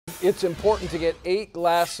It's important to get 8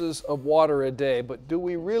 glasses of water a day, but do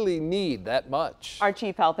we really need that much? Our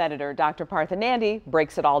chief health editor, Dr. Nandi,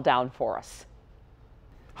 breaks it all down for us.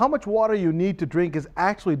 How much water you need to drink is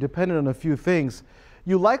actually dependent on a few things.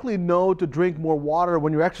 You likely know to drink more water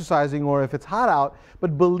when you're exercising or if it's hot out,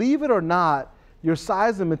 but believe it or not, your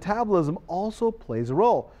size and metabolism also plays a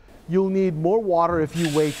role. You'll need more water if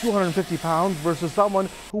you weigh 250 pounds versus someone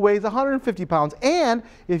who weighs 150 pounds. And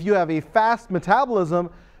if you have a fast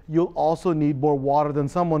metabolism, you'll also need more water than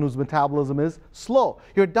someone whose metabolism is slow.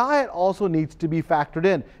 Your diet also needs to be factored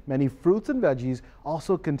in. Many fruits and veggies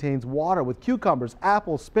also contains water, with cucumbers,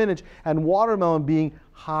 apples, spinach, and watermelon being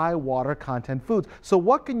high water content foods. So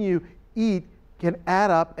what can you eat can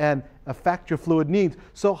add up and affect your fluid needs.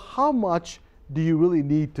 So how much do you really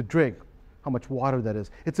need to drink? How much water that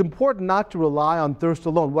is. It's important not to rely on thirst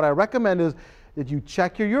alone. What I recommend is that you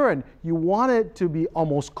check your urine. You want it to be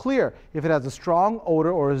almost clear. If it has a strong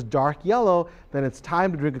odor or is dark yellow, then it's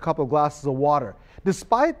time to drink a couple of glasses of water.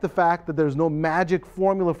 Despite the fact that there's no magic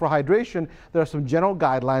formula for hydration, there are some general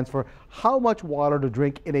guidelines for how much water to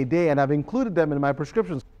drink in a day, and I've included them in my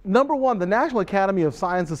prescriptions. Number 1, the National Academy of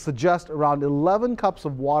Sciences suggests around 11 cups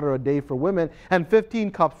of water a day for women and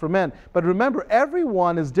 15 cups for men. But remember,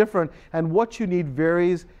 everyone is different, and what you need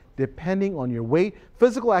varies depending on your weight,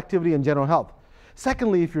 physical activity, and general health.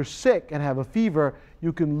 Secondly, if you're sick and have a fever,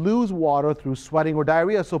 you can lose water through sweating or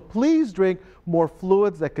diarrhea. So please drink more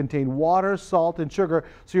fluids that contain water, salt, and sugar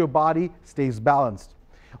so your body stays balanced.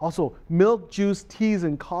 Also, milk, juice, teas,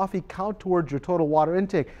 and coffee count towards your total water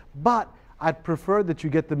intake. But I'd prefer that you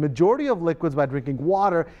get the majority of liquids by drinking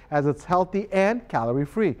water, as it's healthy and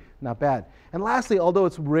calorie-free. Not bad. And lastly, although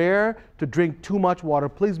it's rare to drink too much water,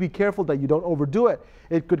 please be careful that you don't overdo it.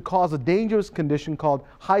 It could cause a dangerous condition called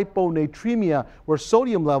hyponatremia, where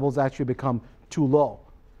sodium levels actually become too low.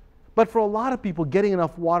 But for a lot of people, getting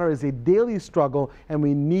enough water is a daily struggle, and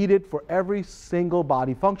we need it for every single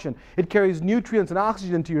body function. It carries nutrients and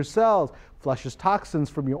oxygen to your cells, flushes toxins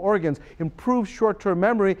from your organs, improves short-term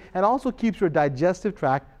memory, and also keeps your digestive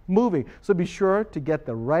tract moving. So be sure to get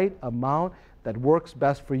the right amount that works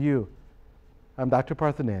best for you. I'm Dr.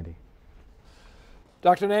 Nandi.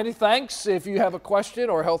 Dr. Nandi, thanks. If you have a question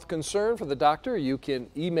or health concern for the doctor, you can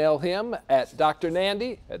email him at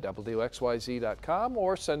drnandi@WXYZ.com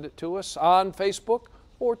or send it to us on Facebook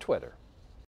or Twitter.